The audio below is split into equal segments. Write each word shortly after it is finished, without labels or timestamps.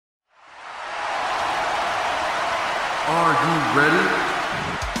ready?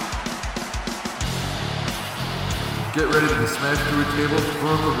 Get ready to be smashed through a table,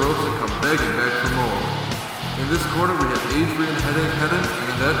 throw up the ropes, and come begging back for more. In this corner, we have Adrian Headache Hedden, and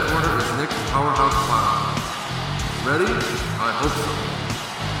in that corner is Nick Powerhouse Clown. Ready? I hope so.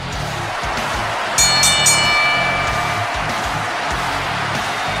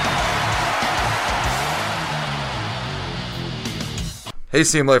 Hey,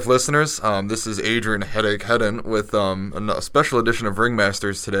 CM Life listeners, this is Adrian Headache Hedden with a special edition of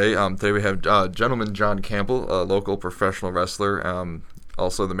Ringmasters today. Today we have gentleman John Campbell, a local professional wrestler,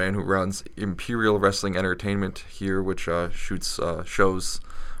 also the man who runs Imperial Wrestling Entertainment here, which shoots shows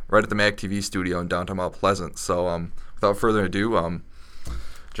right at the MAC TV studio in downtown Mount Pleasant. So without further ado,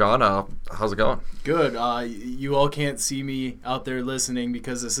 John, how's it going? Good. You all can't see me out there listening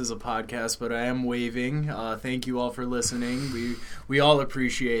because this is a podcast, but I am waving. Thank you all for listening. We all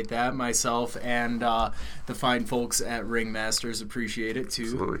appreciate that. Myself and the fine folks at Ringmasters appreciate it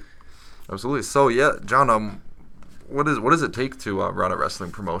too. Absolutely. So yeah, John, what does it take to run a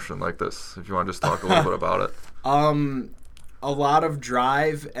wrestling promotion like this? If you want to just talk a little bit about it. A lot of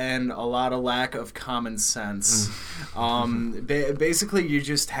drive and a lot of lack of common sense. Basically, you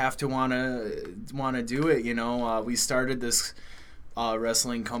just have to want to do it. You know, we started this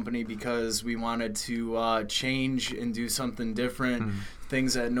wrestling company because we wanted to change and do something different,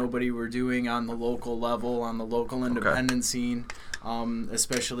 things that nobody were doing on the local level, on the local independent scene.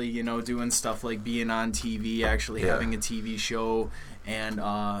 Especially, doing stuff like being on TV, actually having a TV show, and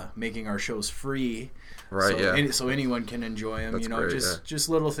making our shows free. Right. So anyone can enjoy them. That's great, just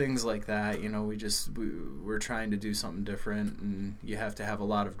little things like that. We're trying to do something different, and you have to have a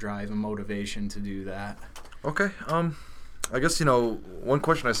lot of drive and motivation to do that. Okay. I guess one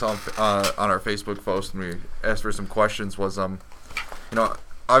question I saw on our Facebook post when we asked for some questions was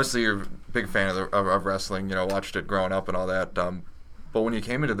obviously you're a big fan of wrestling. Watched it growing up and all that. But when you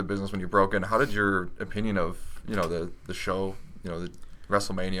came into the business, when you broke in, how did your opinion of the show, the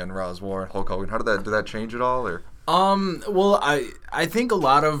WrestleMania and Raw's War and Hulk Hogan, did that change at all, or? Well, I think a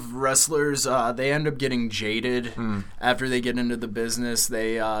lot of wrestlers, they end up getting jaded after they get into the business.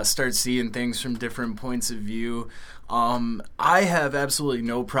 They start seeing things from different points of view. I have absolutely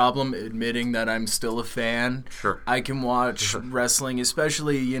no problem admitting that I'm still a fan. Sure. I can watch wrestling,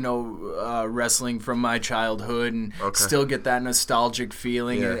 especially, wrestling from my childhood, and still get that nostalgic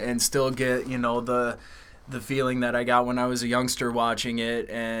feeling and still get, the feeling that I got when I was a youngster watching it,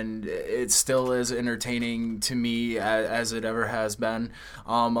 and it still is entertaining to me as it ever has been.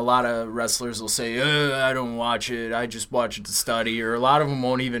 A lot of wrestlers will say, I don't watch it, I just watch it to study, or a lot of them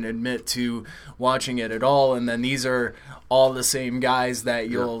won't even admit to watching it at all, and then these are all the same guys that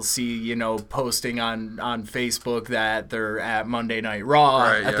you'll see, posting on Facebook that they're at Monday Night Raw,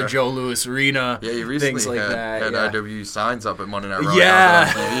 at the Joe Louis Arena, you recently things like had that. IWE signs up at Monday Night Raw.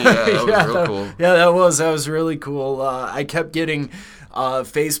 That was real cool. Yeah, that was really cool. I kept getting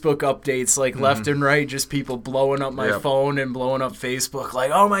Facebook updates left and right, just people blowing up my phone and blowing up Facebook,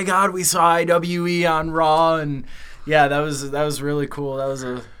 like, oh my God, we saw IWE on Raw, and that was really cool. That was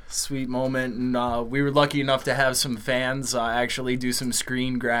a sweet moment, and we were lucky enough to have some fans actually do some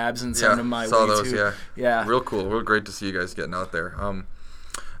screen grabs and send them my way those, too. Real cool. Real great to see you guys getting out there.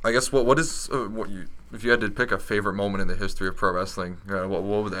 I guess what if you had to pick a favorite moment in the history of pro wrestling, what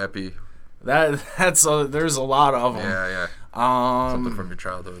would that be? There's a lot of them. Yeah. Something from your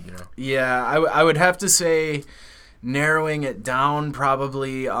childhood, Yeah, I would have to say, narrowing it down,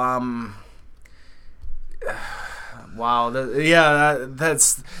 probably. Wow,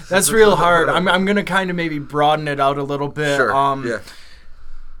 that's real hard. I'm gonna kind of maybe broaden it out a little bit. Sure.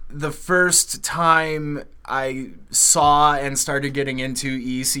 The first time I saw and started getting into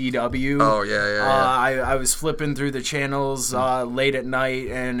ECW. I was flipping through the channels late at night,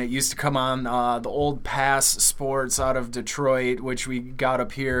 and it used to come on the old Pass Sports out of Detroit, which we got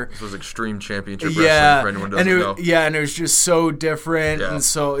up here. This was Extreme Championship Wrestling, for anyone who doesn't know. Yeah, and it was just so different, and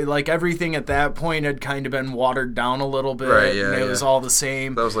so everything at that point had kind of been watered down a little bit, and it was all the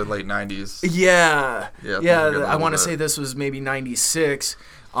same. That was late 90s. Yeah. I want to say this was maybe 96.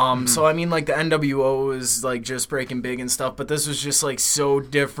 So I mean, the NWO was just breaking big and stuff, but this was just so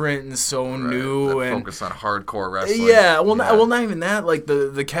different and so new and focus on hardcore wrestling. Not even that.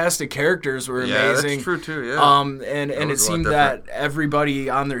 The cast of characters were amazing. That's true too. Yeah, and it seemed that everybody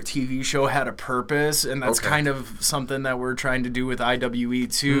on their TV show had a purpose, and that's kind of something that we're trying to do with IWE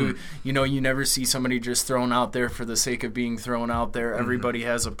too. You never see somebody just thrown out there for the sake of being thrown out there. Everybody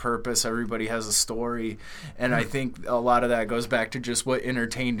has a purpose. Everybody has a story, and I think a lot of that goes back to just what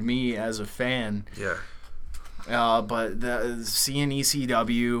entertained me as a fan. But seeing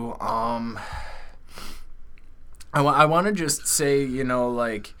ECW, I want to just say,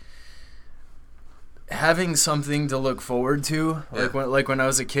 like, having something to look forward to, like when I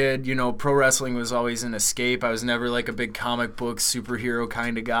was a kid, pro wrestling was always an escape. I was never like a big comic book superhero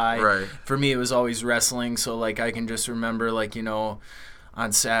kind of guy. Right. For me, it was always wrestling. So like I can just remember like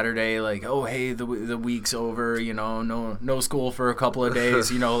on Saturday, like, oh hey, the week's over. No school for a couple of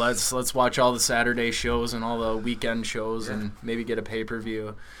days. Let's watch all the Saturday shows and all the weekend shows and maybe get a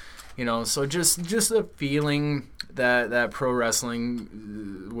pay-per-view. So just the feeling that pro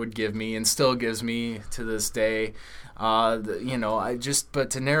wrestling would give me and still gives me to this day. But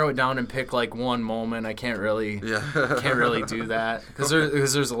to narrow it down and pick like one moment, I can't really do that because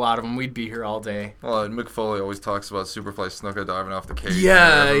there's a lot of them. We'd be here all day. Well, Mick Foley always talks about Superfly Snuka diving off the cage.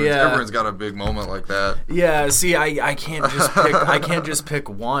 Yeah, everyone's got a big moment like that. Yeah, see, I can't just pick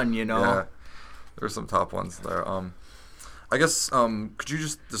one. Yeah, there's some top ones there. I guess could you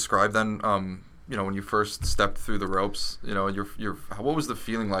just describe then, when you first stepped through the ropes, what was the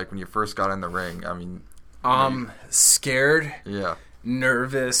feeling like when you first got in the ring? I mean, scared. Yeah.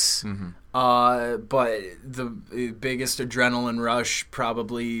 Nervous. Mm-hmm. But the biggest adrenaline rush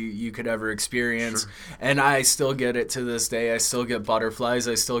probably you could ever experience. Sure. And I still get it to this day. I still get butterflies.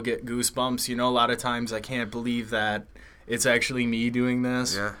 I still get goosebumps. A lot of times I can't believe that it's actually me doing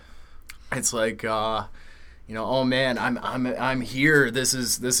this. Yeah. It's like, oh man, I'm here. This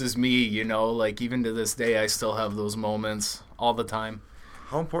is me. Like even to this day, I still have those moments all the time.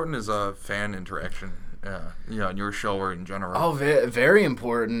 How important is fan interaction? In your show or in general? Oh, very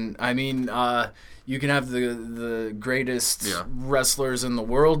important. I mean, you can have the greatest wrestlers in the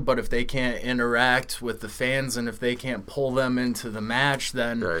world, but if they can't interact with the fans and if they can't pull them into the match,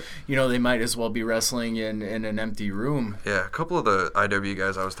 then they might as well be wrestling in an empty room. Yeah, a couple of the IW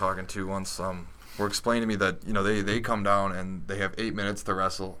guys I was talking to once were explaining to me that they come down and they have 8 minutes to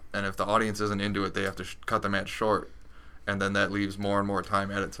wrestle, and if the audience isn't into it, they have to cut the match short. And then that leaves more and more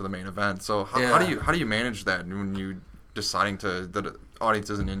time added to the main event. So how do you manage that when you deciding that the audience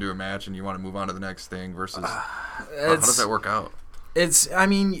isn't into a match and you want to move on to the next thing versus how does that work out? It's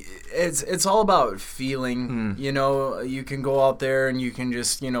all about feeling. You can go out there and you can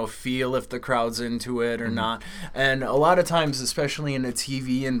just feel if the crowd's into it or not. And a lot of times, especially in a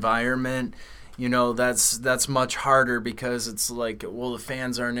TV environment, that's much harder because it's like, well, the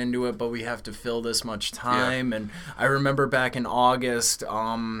fans aren't into it, but we have to fill this much time. And I remember back in August,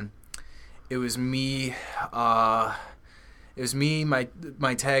 it was me, my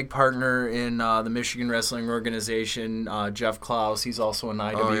tag partner in the Michigan Wrestling Organization, Jeff Klaus. He's also an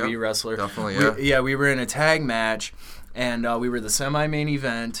IWE wrestler. Definitely, we were in a tag match, and we were the semi-main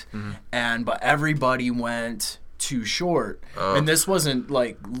event, but everybody went too short. And this wasn't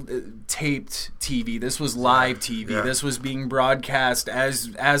like taped TV. This was live TV. This was being broadcast as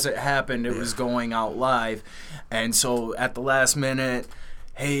it happened. It was going out live. And so at the last minute,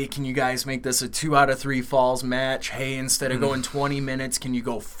 hey, can you guys make this a 2 out of 3 falls match? Hey, instead of going 20 minutes, can you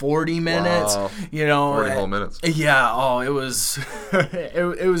go 40 minutes? Wow. 40 whole minutes. Yeah. Oh, it was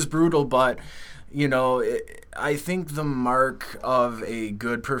it was brutal, but I think the mark of a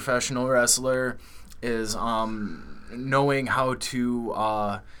good professional wrestler is knowing how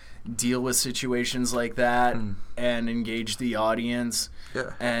to deal with situations like that and engage the audience.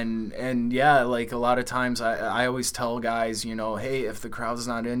 Yeah. And like a lot of times I always tell guys, hey, if the crowd's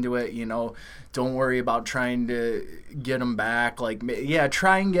not into it, don't worry about trying to get them back. Like,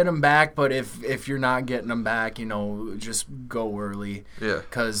 try and get them back, but if you're not getting them back, just go early. Yeah.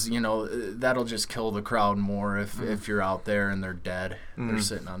 Because, that'll just kill the crowd more if you're out there and they're dead. They're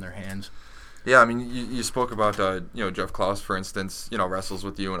sitting on their hands. Yeah, I mean, you spoke about, Jeff Klaus, for instance, wrestles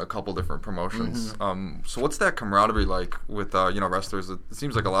with you in a couple different promotions. So what's that camaraderie like with, wrestlers? It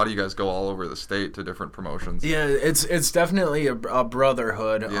seems like a lot of you guys go all over the state to different promotions. Yeah, it's definitely a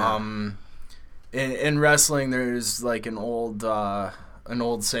brotherhood. Yeah. In wrestling, there's like an old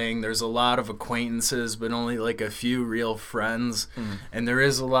saying, there's a lot of acquaintances, but only like a few real friends. And there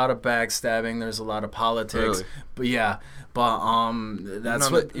is a lot of backstabbing. There's a lot of politics. Really? But that's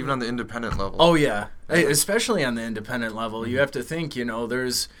even on the independent level. Oh yeah, especially on the independent level, you have to think.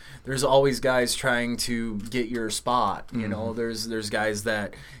 There's always guys trying to get your spot. There's guys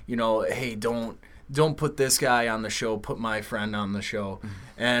that hey, don't put this guy on the show. Put my friend on the show.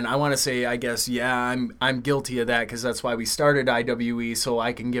 And I want to say, I guess, I'm guilty of that because that's why we started IWE, so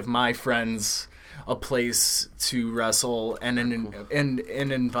I can give my friends a place to wrestle and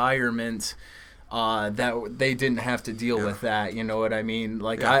an environment. That they didn't have to deal with that, you know what I mean?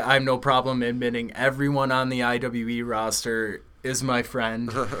 Like, I have no problem admitting everyone on the IWE roster is my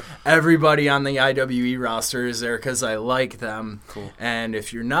friend. Everybody on the IWE roster is there because I like them. Cool. And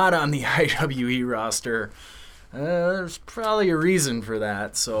if you're not on the IWE roster, There's probably a reason for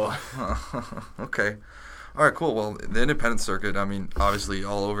that. So. Okay. All right, cool. Well, the independent circuit, I mean, obviously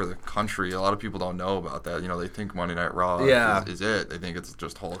all over the country, a lot of people don't know about that. You know, they think Monday Night Raw is it. They think it's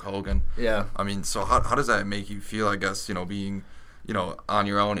just Hulk Hogan. Yeah. I mean, so how does that make you feel, I guess, you know, being, you know, on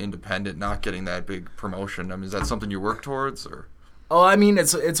your own, independent, not getting that big promotion? I mean, is that something you work towards, or? Oh, I mean,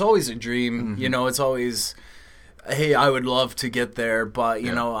 it's always a dream. You know, it's always, hey, I would love to get there. But,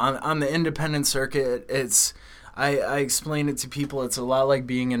 you know, on the independent circuit, it's... I explain it to people. It's a lot like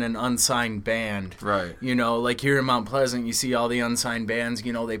being in an unsigned band. Right. You know, like here in Mount Pleasant, you see all the unsigned bands,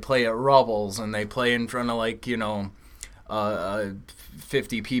 you know, they play at Rubbles and they play in front of, like, you know,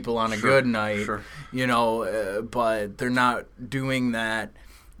 50 people on a good night. Sure. You know, but they're not doing that,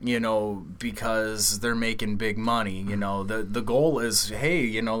 you know, because they're making big money. You know, the goal is, hey,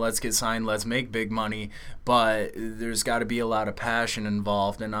 you know, let's get signed, let's make big money. But there's got to be a lot of passion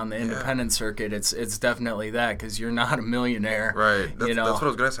involved, and on the independent circuit, it's definitely that, because you're not a millionaire. Right. That's what I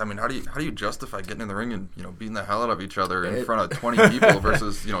was gonna say. I mean, how do you justify getting in the ring and, you know, beating the hell out of each other in front of 20 people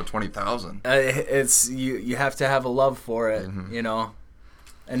versus, you know, 20,000? It's you have to have a love for it, you know,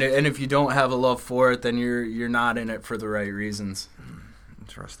 and if you don't have a love for it, then you're not in it for the right reasons.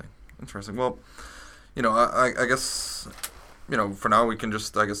 Interesting. Well, you know, I guess, you know, for now we can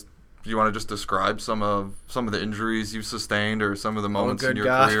just, I guess, do you want to just describe some of the injuries you've sustained, or some of the moments in your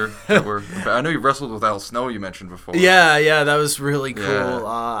career that were? I know you wrestled with Al Snow, you mentioned before. Yeah, that was really cool. Yeah.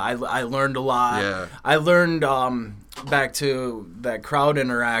 I learned a lot. Yeah. I learned back to that crowd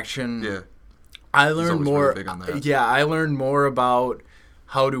interaction. Yeah. I learned more. Really big on that. Yeah, I learned more about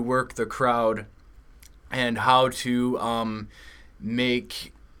how to work the crowd and how to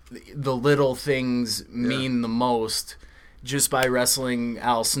make the little things mean the most, just by wrestling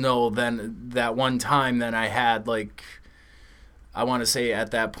Al Snow than that one time that I had, like, I want to say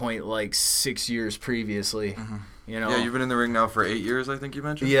at that point, like 6 years previously. You know? Yeah, you've been in the ring now for 8 years, I think you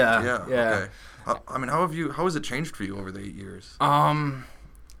mentioned? Yeah. Okay. I mean, how has it changed for you over the 8 years?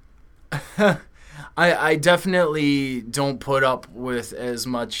 I definitely don't put up with as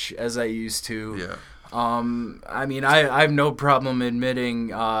much as I used to. Yeah. I mean, I have no problem admitting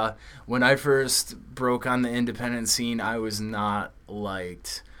when I first broke on the independent scene, I was not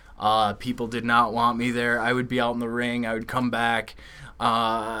liked. People did not want me there. I would be out in the ring. I would come back,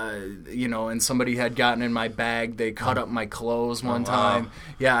 you know, and somebody had gotten in my bag. They cut up my clothes one time.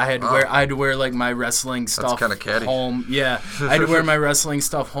 Yeah, I had to wear like my wrestling stuff home. Yeah, I had to wear my wrestling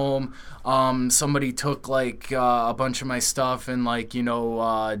stuff home. Somebody took like a bunch of my stuff and, like, you know,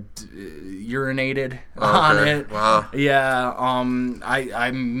 urinated on it. Wow. Yeah.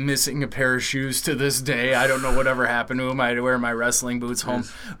 I'm missing a pair of shoes to this day. I don't know whatever happened to them. I had to wear my wrestling boots home.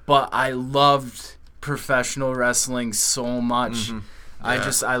 But I loved professional wrestling so much. Yeah.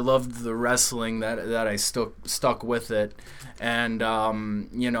 I loved the wrestling that I stuck with it. And,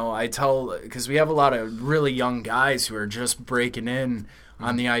 you know, because we have a lot of really young guys who are just breaking in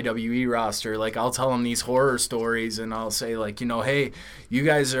on the IWE roster. Like, I'll tell them these horror stories, and I'll say, like, you know, hey, you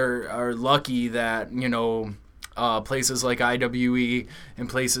guys are lucky that, you know, places like IWE and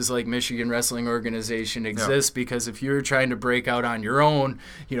places like Michigan Wrestling Organization exist, because if you're trying to break out on your own,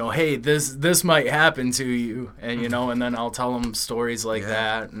 you know, hey, this might happen to you, and, you know, and then I'll tell them stories like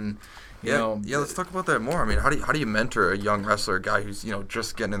that, and you know. Yeah, let's talk about that more. I mean, how do you mentor a young wrestler, a guy who's, you know,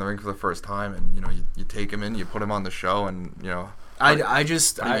 just getting in the ring for the first time, and, you know, you take him in, you put him on the show, and, you know, I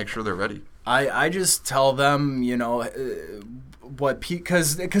make sure they're ready. I just tell them, you know,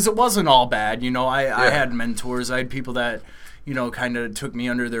 because it wasn't all bad, you know. I had mentors. I had people that, you know, kind of took me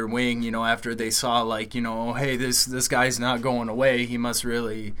under their wing, you know, after they saw, like, you know, hey, this guy's not going away. He must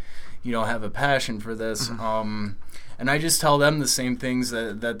really, you know, have a passion for this. And I just tell them the same things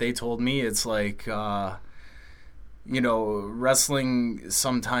that they told me. It's like, you know, wrestling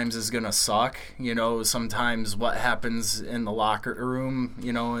sometimes is going to suck. You know, sometimes what happens in the locker room,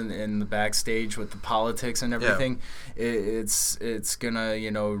 you know, in the backstage with the politics and everything, it's going to,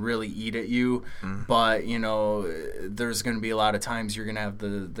 you know, really eat at you. But, you know, there's going to be a lot of times you're going to have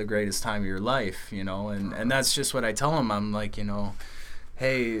the greatest time of your life, you know, and that's just what I tell them. I'm like, you know,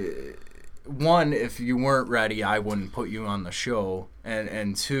 hey, one, if you weren't ready, I wouldn't put you on the show.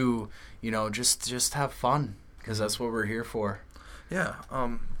 And two, you know, just have fun. Because that's what we're here for. Yeah,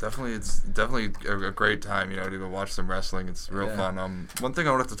 definitely. It's definitely a great time, you know, to go watch some wrestling. It's real fun. One thing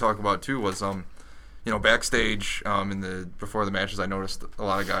I wanted to talk about too was, you know, backstage before the matches, I noticed a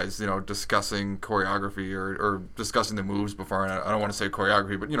lot of guys, you know, discussing choreography or discussing the moves before. And I don't want to say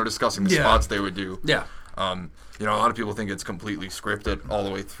choreography, but, you know, discussing the spots they would do. Yeah. You know, a lot of people think it's completely scripted all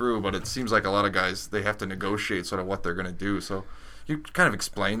the way through, but it seems like a lot of guys, they have to negotiate sort of what they're going to do. So, you kind of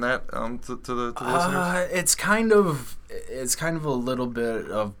explain that to the listeners? It's kind of a little bit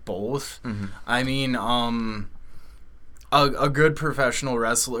of both. Mm-hmm. I mean, a good professional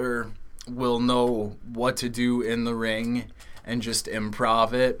wrestler will know what to do in the ring and just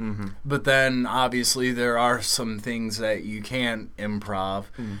improv it. Mm-hmm. But then obviously there are some things that you can't improv.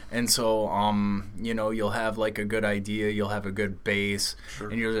 Mm-hmm. And so you'll have like a good idea, you'll have a good base, Sure.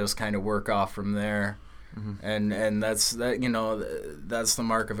 and you'll just kind of work off from there. Mm-hmm. And that's the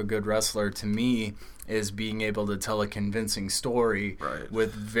mark of a good wrestler to me, is being able to tell a convincing story Right.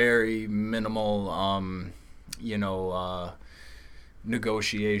 with very minimal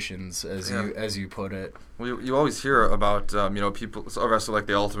negotiations, as you put it. Well, you always hear about people, a wrestler like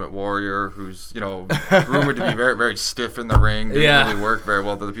the Ultimate Warrior, who's rumored to be very, very stiff in the ring, didn't really work very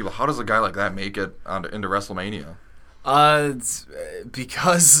well with other people. How does a guy like that make it into WrestleMania? It's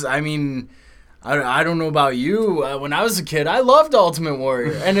because I don't know about you. When I was a kid, I loved Ultimate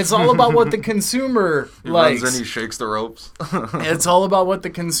Warrior, and it's all about what the consumer likes. Runs in, he shakes the ropes. It's all about what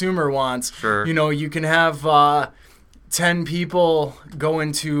the consumer wants. Sure. You can have 10 people go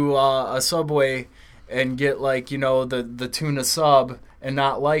into a Subway and get the tuna sub and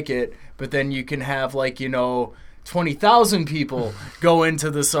not like it, but then you can have 20,000 people go into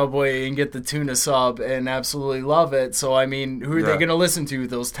the Subway and get the tuna sub and absolutely love it. So, who are they going to listen to?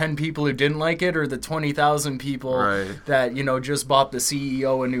 Those 10 people who didn't like it, or the 20,000 people that, just bought the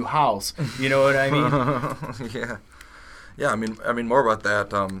CEO a new house? You know what I mean? Yeah. Yeah, I mean more about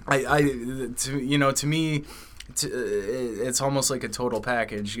that. To me, it's almost like a total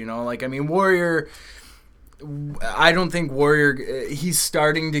package, Warrior, I don't think Warrior, he's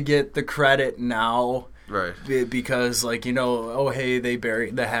starting to get the credit now. Right. Because, they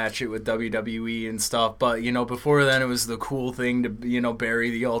buried the hatchet with WWE and stuff. But, before then it was the cool thing to, bury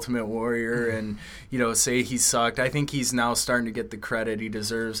the Ultimate Warrior and, say he sucked. I think he's now starting to get the credit he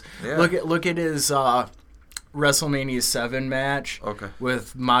deserves. Yeah. Look at his WrestleMania 7 match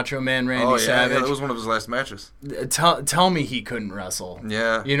with Macho Man Randy Savage. Yeah, that was one of his last matches. Tell me he couldn't wrestle.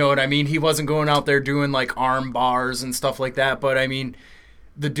 Yeah. You know what I mean? He wasn't going out there doing, arm bars and stuff like that. But,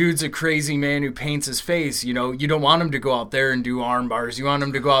 the dude's a crazy man who paints his face. You don't want him to go out there and do arm bars. You want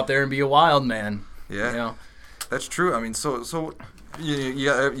him to go out there and be a wild man. Yeah, that's true. So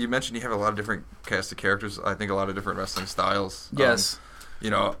you mentioned you have a lot of different cast of characters. I think a lot of different wrestling styles. Yes.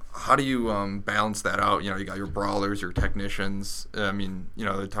 How do you balance that out? You got your brawlers, your technicians.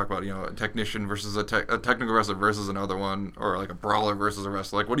 They talk about a technician versus a technical wrestler versus another one, or a brawler versus a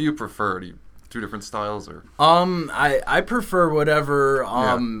wrestler. What do you prefer? Two different styles, or I prefer whatever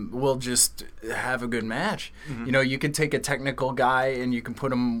will just have a good match. Mm-hmm. You could take a technical guy and you can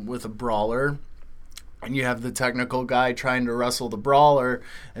put him with a brawler, and you have the technical guy trying to wrestle the brawler,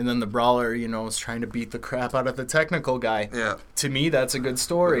 and then the brawler is trying to beat the crap out of the technical guy. Yeah, to me that's a good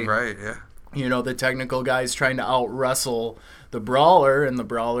story. Right. Yeah. The technical guy's trying to out-wrestle the brawler, and the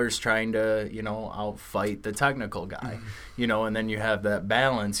brawler's trying to, out-fight the technical guy. Mm-hmm. And then you have that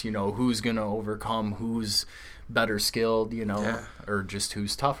balance, who's going to overcome who's better skilled, or just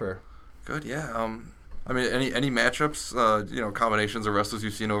who's tougher. Good, yeah. Any matchups, combinations of wrestlers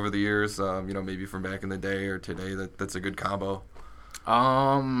you've seen over the years, maybe from back in the day or today that's a good combo?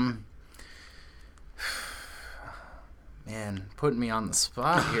 Man, putting me on the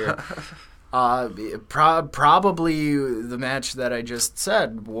spot here. Probably the match that I just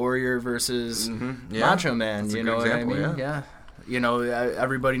said, Warrior versus Macho Man. That's you know what I mean? Yeah.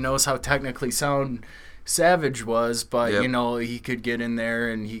 Everybody knows how technically sound Savage was, but he could get in there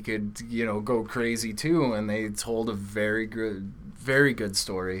and he could go crazy too. And they told a very good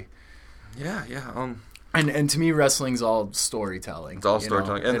story. Yeah, yeah. And to me, wrestling's all storytelling. It's all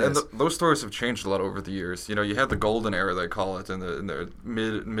storytelling, and those stories have changed a lot over the years. You had the golden era, they call it, in the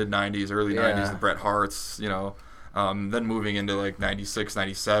mid '90s, early '90s, the Bret Harts. Then moving into 96,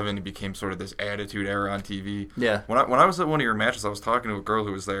 97, it became sort of this attitude era on TV. Yeah. When I was at one of your matches, I was talking to a girl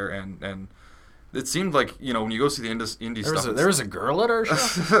who was there, and it seemed like when you go see the indie stuff, there was a girl at our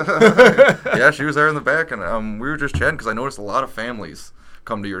show. Yeah, she was there in the back, and we were just chatting because I noticed a lot of families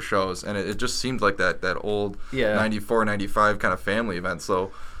come to your shows, and it just seemed like that old 94, 95 kind of family event.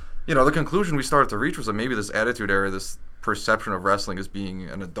 So, the conclusion we started to reach was that maybe this attitude era, this perception of wrestling as being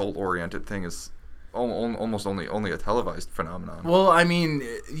an adult-oriented thing, is almost only a televised phenomenon. Well,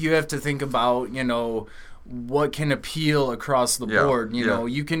 you have to think about, what can appeal across the board.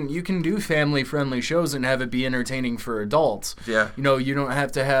 You can do family-friendly shows and have it be entertaining for adults. Yeah. You don't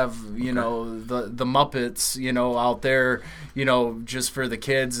have to have, the Muppets, out there, just for the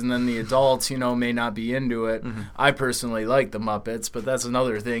kids, and then the adults, may not be into it. Mm-hmm. I personally like the Muppets, but that's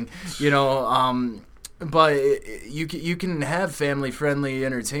another thing. But you can have family-friendly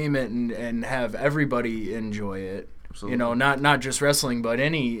entertainment and have everybody enjoy it. Absolutely. You know, not just wrestling, but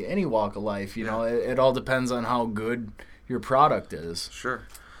any walk of life. You know, it all depends on how good your product is. Sure.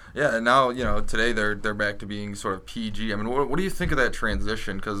 Yeah, and now, you know, today they're back to being sort of PG. I mean, what do you think of that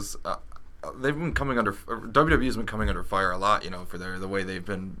transition? Because they've been coming under WWE has been coming under fire a lot, you know, for the way they've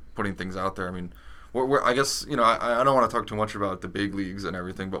been putting things out there. I mean, I guess, you know, I don't want to talk too much about the big leagues and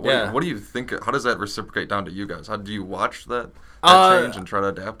everything, but what do you think? How does that reciprocate down to you guys? How do you watch that change and try to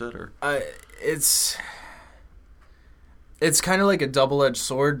adapt it? Or It's kind of like a double-edged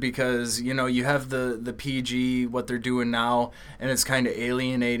sword because, you know, you have the PG, what they're doing now, and it's kind of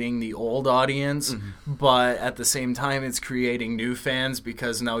alienating the old audience, but at the same time it's creating new fans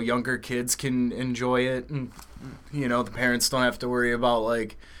because now younger kids can enjoy it, and, you know, the parents don't have to worry about,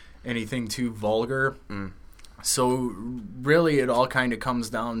 like, anything too vulgar. So really it all kind of comes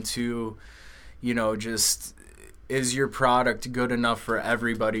down to, you know, just is your product good enough for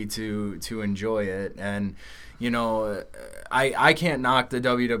everybody to enjoy it? And you know, I can't knock the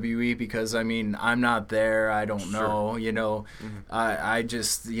WWE because, I mean, I'm not there. I don't know, you know. I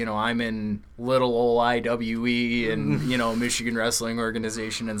just, you know, I'm in little old IWE and, you know, Michigan Wrestling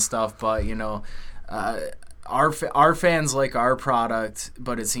Organization and stuff. But, you know, our fans like our product,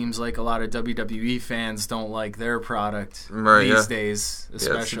 but it seems like a lot of WWE fans don't like their product these days,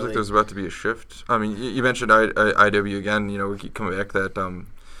 especially. Yeah, it seems like there's about to be a shift. I mean, you mentioned IW again. You know, we keep coming back to that.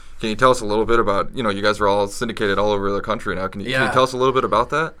 Can you tell us a little bit about, you know, you guys are all syndicated all over the country now. Can you tell us a little bit about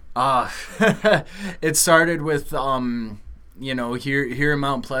that? It started with, you know, here in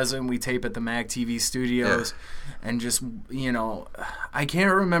Mount Pleasant, we tape at the Mac TV studios. And just, you know, I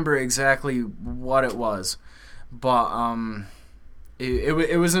can't remember exactly what it was. But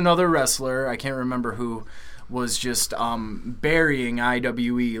it was another wrestler, I can't remember who, was just burying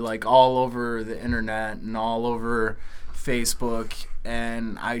IWE, like, all over the internet and all over Facebook.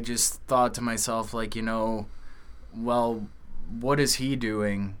 And I just thought to myself, like, you know, well, what is he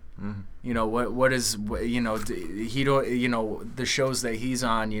doing? You know, what is, you know, he don't, you know, the shows that he's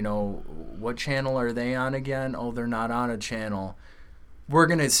on, you know, what channel are they on again? Oh, they're not on a channel. We're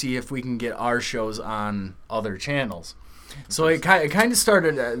going to see if we can get our shows on other channels. So it kind of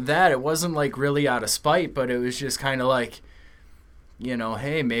started at that. It wasn't like really out of spite, but it was just kind of like, you know,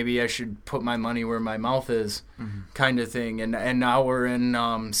 hey, maybe I should put my money where my mouth is, kind of thing. And now we're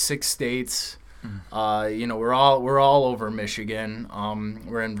in 6 states. You know, we're all over Michigan.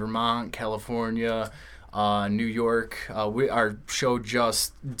 We're in Vermont, California, New York. Our show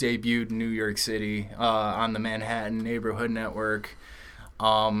just debuted in New York City on the Manhattan Neighborhood Network.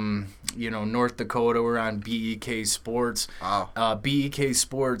 You know, North Dakota, we're on BEK Sports. Wow. BEK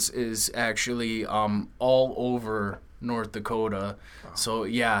Sports is actually all over North Dakota. Wow. So,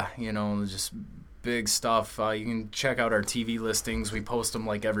 yeah, you know, just big stuff. You can check out our TV listings. We post them,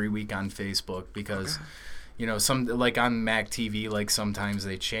 like, every week on Facebook because, you know, some, like, on Mac TV, like, sometimes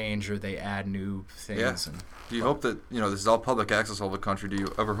they change or they add new things. Yeah. Do you hope that, you know, this is all public access all over the country. Do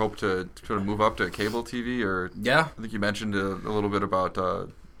you ever hope to sort of move up to cable TV? Or yeah. I think you mentioned a little bit about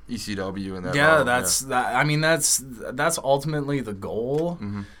ECW and that. Yeah, that. I mean, that's ultimately the goal.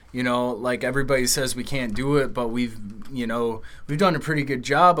 You know, like everybody says we can't do it, but we've done a pretty good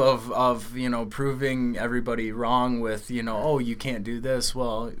job of you know, proving everybody wrong with, you know, oh, you can't do this.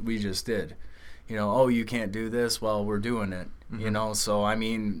 Well, we just did. You know, oh, you can't do this. Well, we're doing it. You know, so I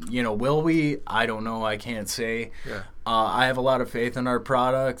mean, you know, will we? I don't know. I can't say. Yeah. I have a lot of faith in our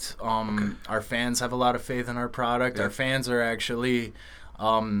product. Our fans have a lot of faith in our product. Yeah. Our fans are actually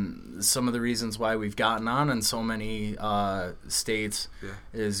some of the reasons why we've gotten on in so many states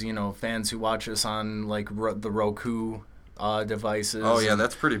is, you know, fans who watch us on, like, the Roku devices. Oh, yeah,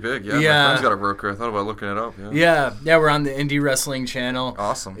 that's pretty big. Yeah, my friend's got a Roku. I thought about looking it up. Yeah, we're on the Indie Wrestling channel.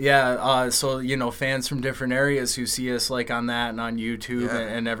 Awesome. Yeah, so, you know, fans from different areas who see us, like, on that and on YouTube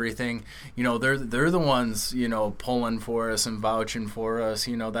and everything, you know, they're the ones, you know, pulling for us and vouching for us.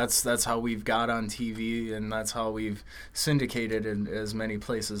 You know, that's how we've got on TV, and that's how we've syndicated in as many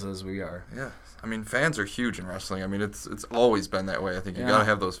places as we are. Yeah. I mean, fans are huge in wrestling. I mean, it's always been that way. I think you got to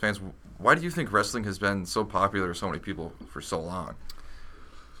have those fans. Why do you think wrestling has been so popular to so many people for so long?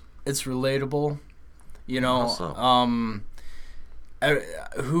 It's relatable. You know,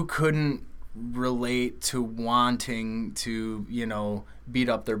 who couldn't relate to wanting to, you know, beat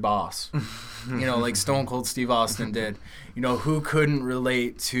up their boss? You know, like Stone Cold Steve Austin did. You know, who couldn't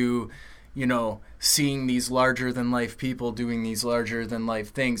relate to, you know, seeing these larger-than-life people doing these larger-than-life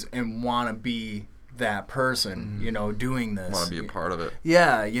things and want to be that person, you know, doing this. Want to be a part of it.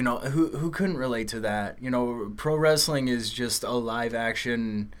 Yeah, you know, who couldn't relate to that? You know, pro wrestling is just a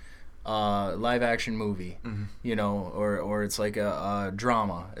live-action live action movie, you know, or it's like a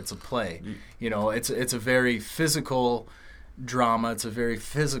drama. It's a play. You know, it's a very physical drama. It's a very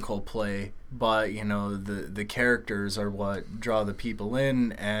physical play, but you know, the characters are what draw the people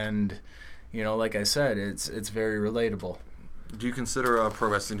in, and you know, like I said, it's very relatable. Do you consider pro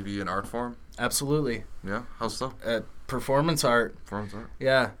wrestling to be an art form? Absolutely. Yeah. How so? Performance art. Performance art.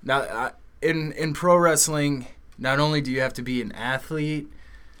 Yeah. Now, in pro wrestling, not only do you have to be an athlete,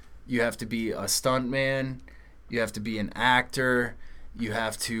 you have to be a stuntman, you have to be an actor, you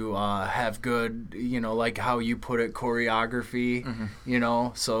have to have good, you know, like how you put it, choreography, you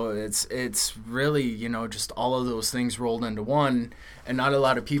know. So it's really, you know, just all of those things rolled into one, and not a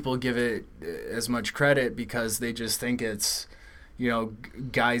lot of people give it as much credit because they just think it's, you know,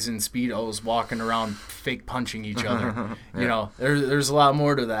 guys in Speedos walking around fake punching each other. You know, there's a lot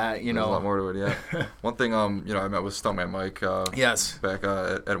more to that, you know. There's a lot more to it, yeah. One thing, you know, I met with Stuntman Mike yes. back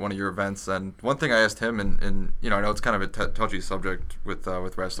at one of your events, and one thing I asked him, and you know, I know it's kind of a touchy subject with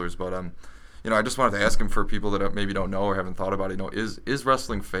wrestlers, but, you know, I just wanted to ask him for people that maybe don't know or haven't thought about it, you know, is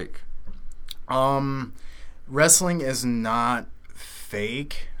wrestling fake? Wrestling is not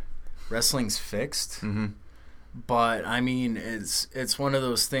fake. Wrestling's fixed. But I mean, it's one of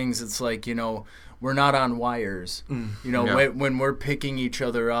those things. It's like, you know, we're not on wires. You know, when we're picking each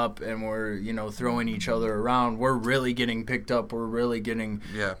other up and we're, you know, throwing each other around, we're really getting picked up. We're really getting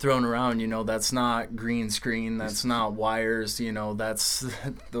thrown around. You know, that's not green screen. That's not wires. You know, that's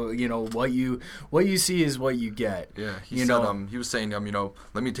the, you know, what you see is what you get. Yeah, he said, he was saying, you know,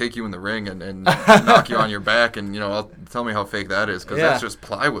 let me take you in the ring and knock you on your back, and you know, tell me how fake that is, because that's just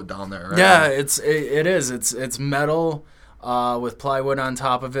plywood down there, right? Yeah, it is. It's metal. With plywood on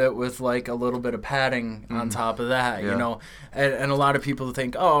top of it, with like a little bit of padding on top of that, you know, and a lot of people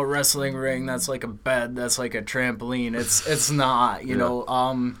think, oh, wrestling ring, that's like a bed, that's like a trampoline. It's not, you know.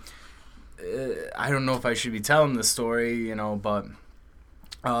 I don't know if I should be telling this story, you know, but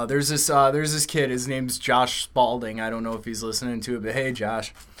there's this kid. His name's Josh Spalding. I don't know if he's listening to it, but hey,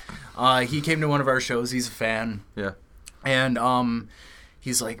 Josh, he came to one of our shows. He's a fan. Yeah, and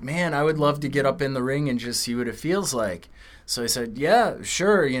he's like, man, I would love to get up in the ring and just see what it feels like. So I said, yeah,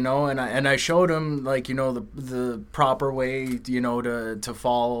 sure, you know, and I showed him, like, you know, the proper way, you know, to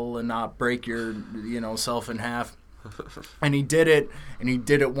fall and not break your, you know, self in half. And he did it, and he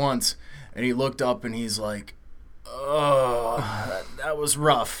did it once, and he looked up and he's like, oh, that was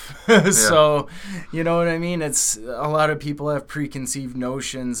rough. So, you know what I mean? It's a lot of people have preconceived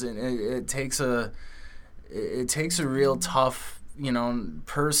notions, and it takes a real tough, you know,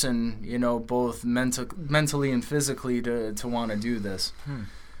 person, you know, both mentally and physically to want to do this.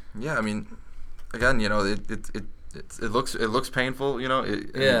 Yeah, I mean, again, you know, it looks painful, you know.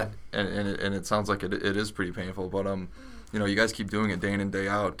 And it sounds like it is pretty painful, but you know, you guys keep doing it day in and day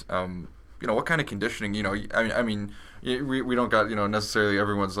out. You know, what kind of conditioning? You know, I mean, we don't got, you know, necessarily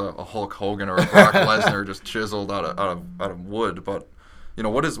everyone's a Hulk Hogan or a Brock Lesnar just chiseled out of wood, but you know,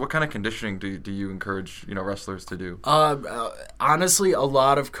 what kind of conditioning do you encourage, you know, wrestlers to do? Honestly, a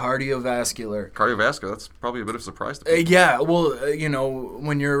lot of cardiovascular. Cardiovascular, that's probably a bit of a surprise to people. Yeah, well, you know,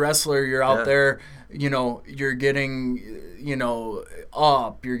 when you're a wrestler, you're out there, you know, you're getting, you know,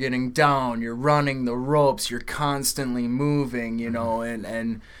 up, you're getting down, you're running the ropes, you're constantly moving, you know,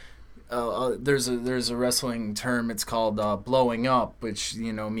 and there's a wrestling term. It's called blowing up, which,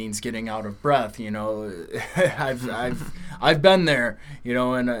 you know, means getting out of breath. You know, I've been there. You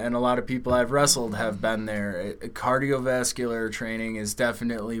know, and a lot of people I've wrestled have been there. Cardiovascular training is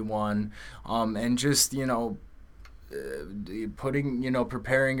definitely one, and just, you know,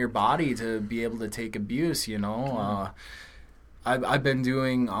 preparing your body to be able to take abuse. You know. I've been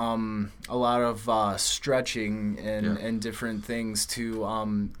doing a lot of stretching and different things too,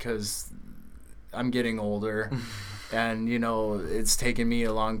 because I'm getting older, and you know, it's taken me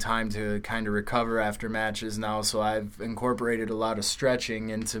a long time to kind of recover after matches now. So I've incorporated a lot of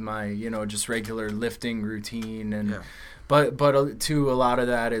stretching into my, you know, just regular lifting routine, and but too, a lot of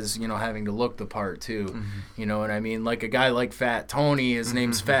that is, you know, having to look the part too. You know what I mean? Like a guy like Fat Tony, his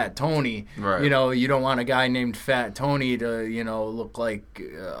name's Fat Tony. Right. You know, you don't want a guy named Fat Tony to, you know, look like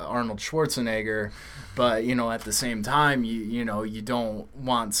Arnold Schwarzenegger. But, you know, at the same time, you know, you don't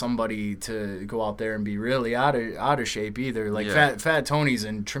want somebody to go out there and be really out of shape either. Like Fat Tony's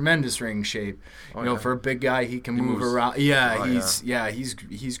in tremendous ring shape. You know, for a big guy, he can move around. Yeah,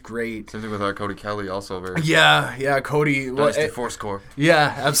 he's great. Same thing with Cody Kelly, also very. Yeah, Cody. Dynasty Force Core.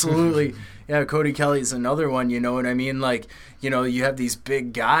 Yeah, absolutely. Yeah, Cody Kelly's another one. You know what I mean? Like, you know, you have these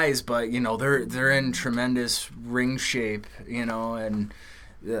big guys, but you know, they're in tremendous ring shape. You know, and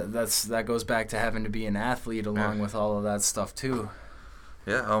that goes back to having to be an athlete along with all of that stuff too.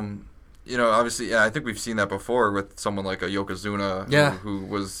 Yeah. obviously, yeah, I think we've seen that before with someone like a Yokozuna, who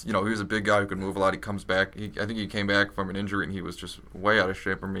was, he was a big guy who could move a lot. He comes back. I think he came back from an injury and he was just way out of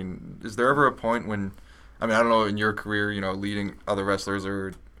shape. I mean, is there ever a point when, I don't know, in your career, leading other wrestlers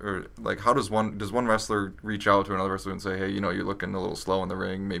or like, how does one wrestler reach out to another wrestler and say, hey, you're looking a little slow in the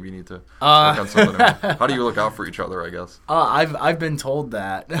ring, maybe you need to work on something? How do you look out for each other, I guess? I've been told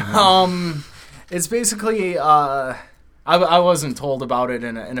that. It's basically, I wasn't told about it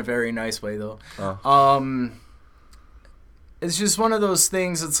in a very nice way, though. It's just one of those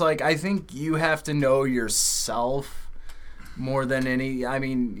things. It's like, I think you have to know yourself more than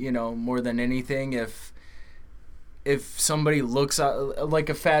more than anything. If somebody looks like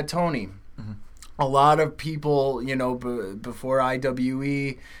a Fat Tony, a lot of people, before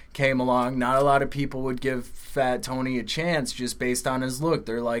IWE came along, not a lot of people would give Fat Tony a chance just based on his look.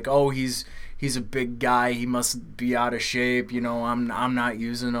 They're like, oh, he's a big guy, he must be out of shape, I'm not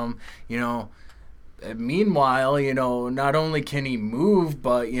using him, Meanwhile, not only can he move,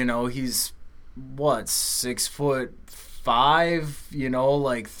 but he's 6'5",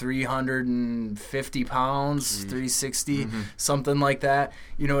 like 350 pounds, 360, something like that.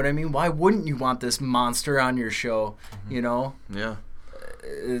 You know what I mean? Why wouldn't you want this monster on your show? Yeah.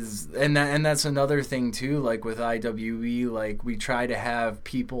 And that's another thing too. Like with IWE, like we try to have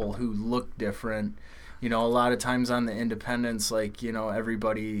people who look different. A lot of times on the independents, like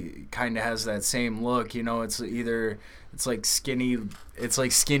everybody kind of has that same look. It's like skinny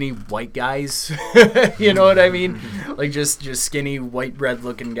white guys. You know what I mean? Like just skinny white bread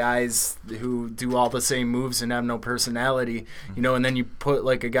looking guys who do all the same moves and have no personality. And then you put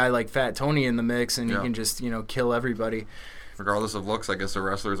like a guy like Fat Tony in the mix and you can just kill everybody. Regardless of looks, I guess a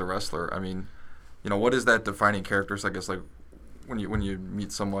wrestler is a wrestler. What is that defining characteristic? I guess like when you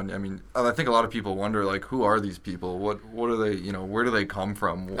meet someone, I think a lot of people wonder, like, who are these people? What are they? Where do they come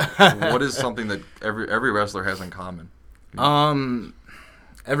from? What is something that every wrestler has in common?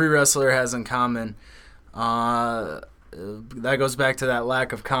 Every wrestler has in common. That goes back to that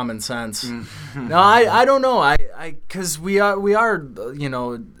lack of common sense. No, I don't know. Because we are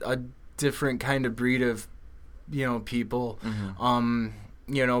a different kind of breed of people.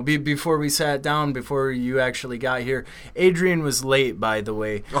 Before we sat down, before you actually got here, Adrian was late, by the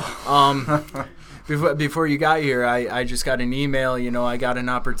way. Before you got here, I just got an email. I got an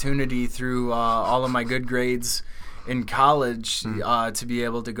opportunity through all of my good grades in college to be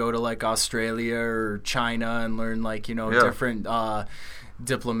able to go to like Australia or China and learn like different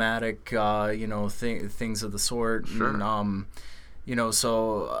diplomatic things of the sort. Sure. And,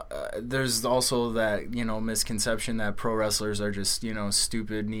 so there's also that, misconception that pro wrestlers are just,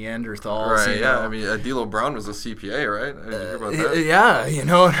 stupid Neanderthals. Right, yeah. D'Lo Brown was a CPA, right? Did you hear about that? Yeah, you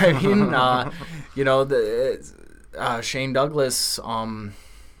know what I mean? Shane Douglas,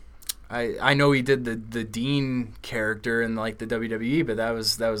 I know he did the Dean character in like the WWE, but that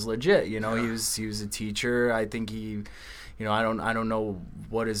was legit. He was a teacher. I think he, I don't know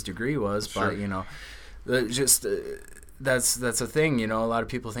what his degree was, sure. But just that's a thing. A lot of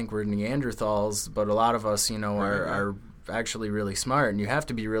people think we're Neanderthals, but a lot of us, are actually really smart, and you have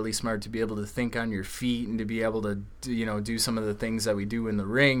to be really smart to be able to think on your feet and to be able to do some of the things that we do in the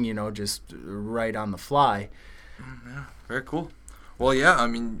ring. just right on the fly. Yeah, very cool. Well, yeah,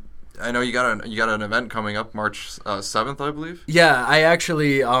 I know you got an event coming up March 7th, I believe. Yeah, I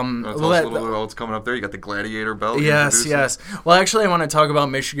actually tell us a little bit about what's coming up there. You got the Gladiator belt. Yes. Well, actually, I want to talk about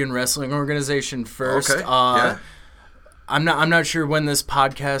Michigan Wrestling Organization first. Okay. Yeah. I'm not sure when this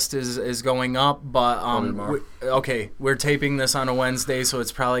podcast is going up, but we're taping this on a Wednesday, so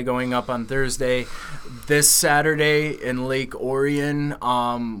it's probably going up on Thursday. This Saturday in Lake Orion,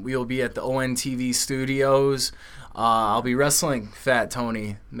 we will be at the ONTV Studios. I'll be wrestling Fat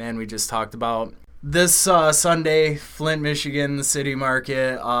Tony, man we just talked about. This Sunday, Flint, Michigan, the City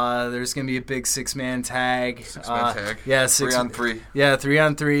Market, there's going to be a big six-man tag. Six-man tag? Yeah, 3-on-3. Yeah,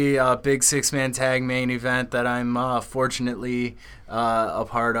 3-on-3, big six-man tag main event that I'm fortunately a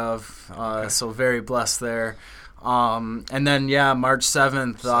part of, so very blessed there. And then, March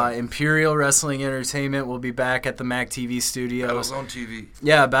 7th, Imperial Wrestling Entertainment will be back at the Mac TV studios. Battlezone TV.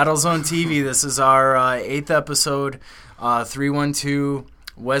 Yeah, Battlezone TV. This is our 8th episode, 312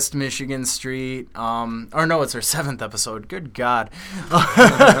 West Michigan Street. It's our 7th episode. Good God.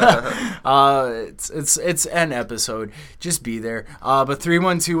 It's an episode. Just be there. But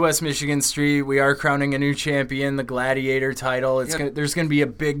 312 West Michigan Street, we are crowning a new champion, the Gladiator title. There's going to be a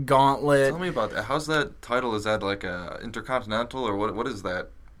big gauntlet. Tell me about that. How's that title? Is that like a intercontinental or what is that?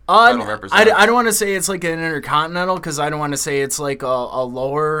 title represents? I don't want to say it's like an Intercontinental because I don't want to say it's like a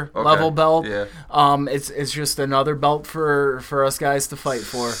lower level belt. Yeah. It's just another belt for us guys to fight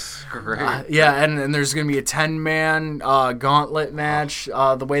for. Great. And there's going to be a 10-man gauntlet match.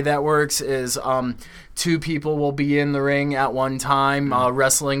 The way that works is 2 people will be in the ring at one time,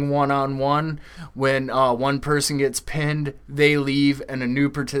 wrestling one-on-one. When one person gets pinned, they leave, and a new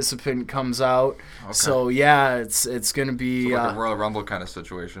participant comes out. Okay. So, yeah, it's going to be... So like a Royal Rumble kind of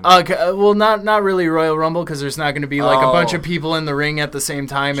situation. Well, not really Royal Rumble, because there's not going to be like a bunch of people in the ring at the same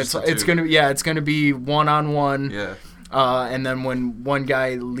time. It's going to be one-on-one. Yeah. And then when one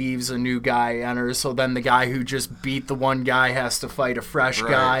guy leaves, a new guy enters. So then the guy who just beat the one guy has to fight a fresh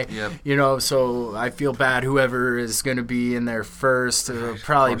guy. Yep. You know, so I feel bad. Whoever is going to be in there first, it'll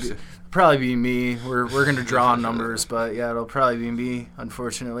probably be me. We're going to draw numbers, but yeah, it'll probably be me,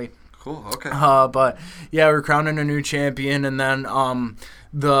 unfortunately. Cool. Okay. But yeah, we're crowning a new champion, and then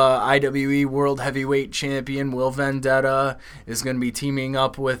the IWE World Heavyweight Champion Will Vendetta is going to be teaming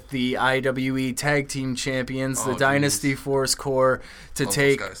up with the IWE Tag Team Champions, the Dynasty Force Corps, to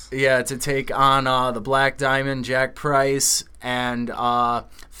take on the Black Diamond, Jack Price, and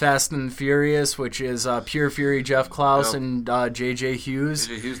Fast and Furious, which is Pure Fury, Jeff Klaus, and JJ Hughes.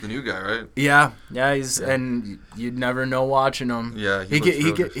 JJ Hughes, the new guy, right? Yeah, and you'd never know watching him. Yeah, he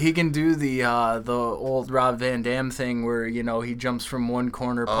can do the old Rob Van Dam thing where he jumps from one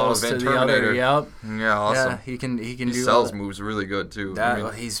corner post to the other. Yep. Yeah, awesome. Yeah, he can do. He sells moves really good too.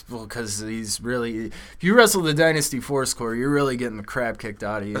 Because he's really. If you wrestle the Dynasty Force Corps, you're really getting the crap kicked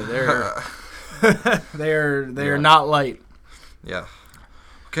out of you. They're not light. Yeah.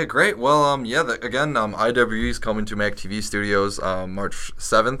 Okay, great. Well, IWE is coming to MAC TV Studios March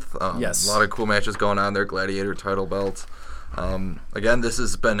 7th. Yes. A lot of cool matches going on there. Gladiator title belt. Again, this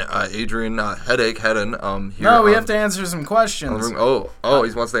has been Adrian Headache Hedden. No, we have to answer some questions. He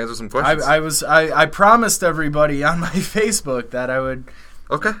wants to answer some questions. I promised everybody on my Facebook that I would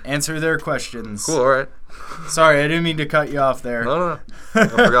answer their questions. Cool, all right. Sorry, I didn't mean to cut you off there. No. I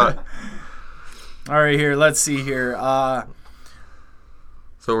forgot. All right, here. Let's see here.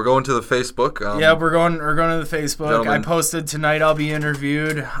 So we're going to the Facebook. We're going to the Facebook. Gentlemen. I posted tonight I'll be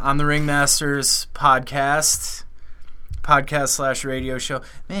interviewed on the Ringmasters podcast / radio show.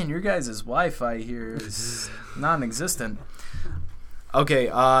 Man, your guys' Wi-Fi here is non-existent. Okay,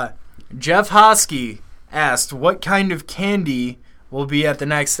 Jeff Hosky asked, what kind of candy will be at the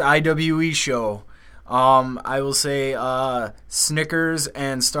next IWE show? I will say Snickers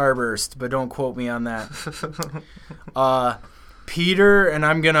and Starburst, but don't quote me on that. Peter, and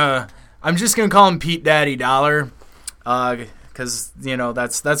I'm just gonna call him Pete Daddy Dollar, because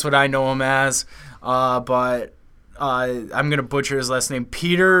that's what I know him as. But I'm gonna butcher his last name.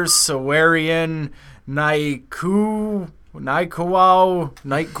 Peter Sawarian NyQuil.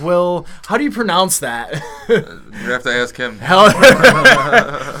 How do you pronounce that? You have to ask him.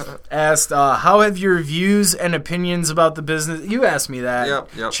 Asked, how have your views and opinions about the business? You asked me that.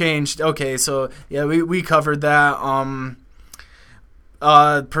 Yep. Changed. Okay, so yeah, we covered that.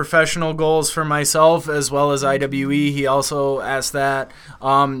 Professional goals for myself as well as IWE. He also asked that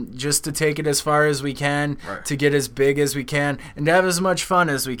just to take it as far as we can, to get as big as we can, and to have as much fun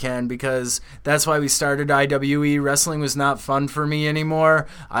as we can, because that's why we started IWE. Wrestling was not fun for me anymore.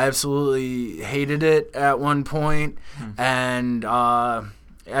 I absolutely hated it at one point. And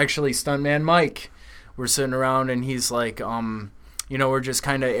actually, Stuntman Mike, we're sitting around and he's like, we're just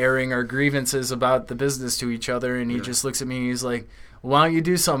kind of airing our grievances about the business to each other, and he just looks at me and he's like, why don't you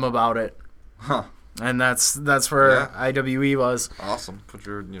do something about it? Huh. And that's where IWE was. Awesome. Put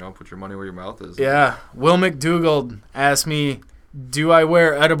your money where your mouth is. Yeah. Will McDougald asked me, do I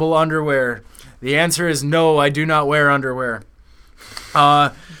wear edible underwear? The answer is no, I do not wear underwear.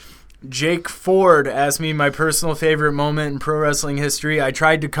 Jake Ford asked me my personal favorite moment in pro wrestling history. I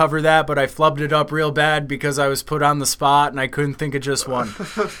tried to cover that, but I flubbed it up real bad because I was put on the spot and I couldn't think of just one.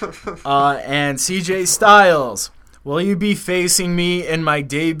 And CJ Styles, will you be facing me in my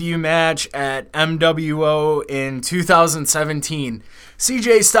debut match at MWO in 2017?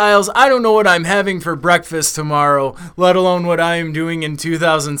 CJ Styles, I don't know what I'm having for breakfast tomorrow, let alone what I am doing in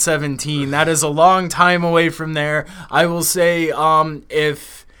 2017. That is a long time away from there. I will say,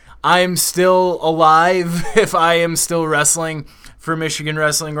 if I'm still alive, if I am still wrestling for Michigan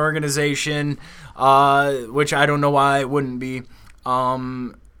Wrestling Organization, which I don't know why it wouldn't be,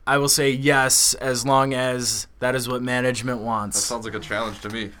 I will say yes, as long as that is what management wants. That sounds like a challenge to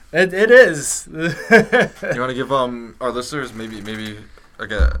me. It is. You want to give our listeners maybe at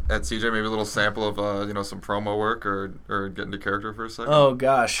CJ maybe a little sample of some promo work or get into character for a second? Oh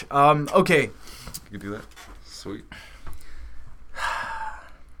gosh. Okay. You can do that. Sweet.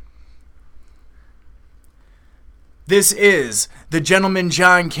 This is the gentleman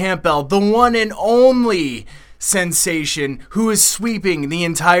John Campbell, the one and only sensation who is sweeping the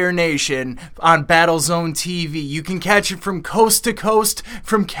entire nation on Battlezone TV. You can catch it from coast to coast,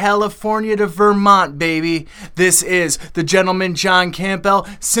 from California to Vermont, baby. This is the gentleman John Campbell.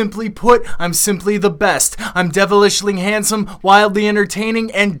 Simply put, I'm simply the best. I'm devilishly handsome, wildly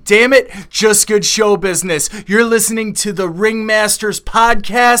entertaining, and damn it, just good show business. You're listening to the Ringmasters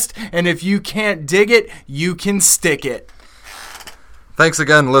podcast, and if you can't dig it, you can stick it. Thanks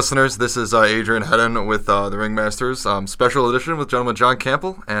again, listeners. This is Adrian Hedden with the Ringmasters, special edition with gentleman John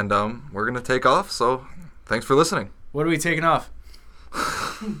Campbell, and we're going to take off, so thanks for listening. What are we taking off?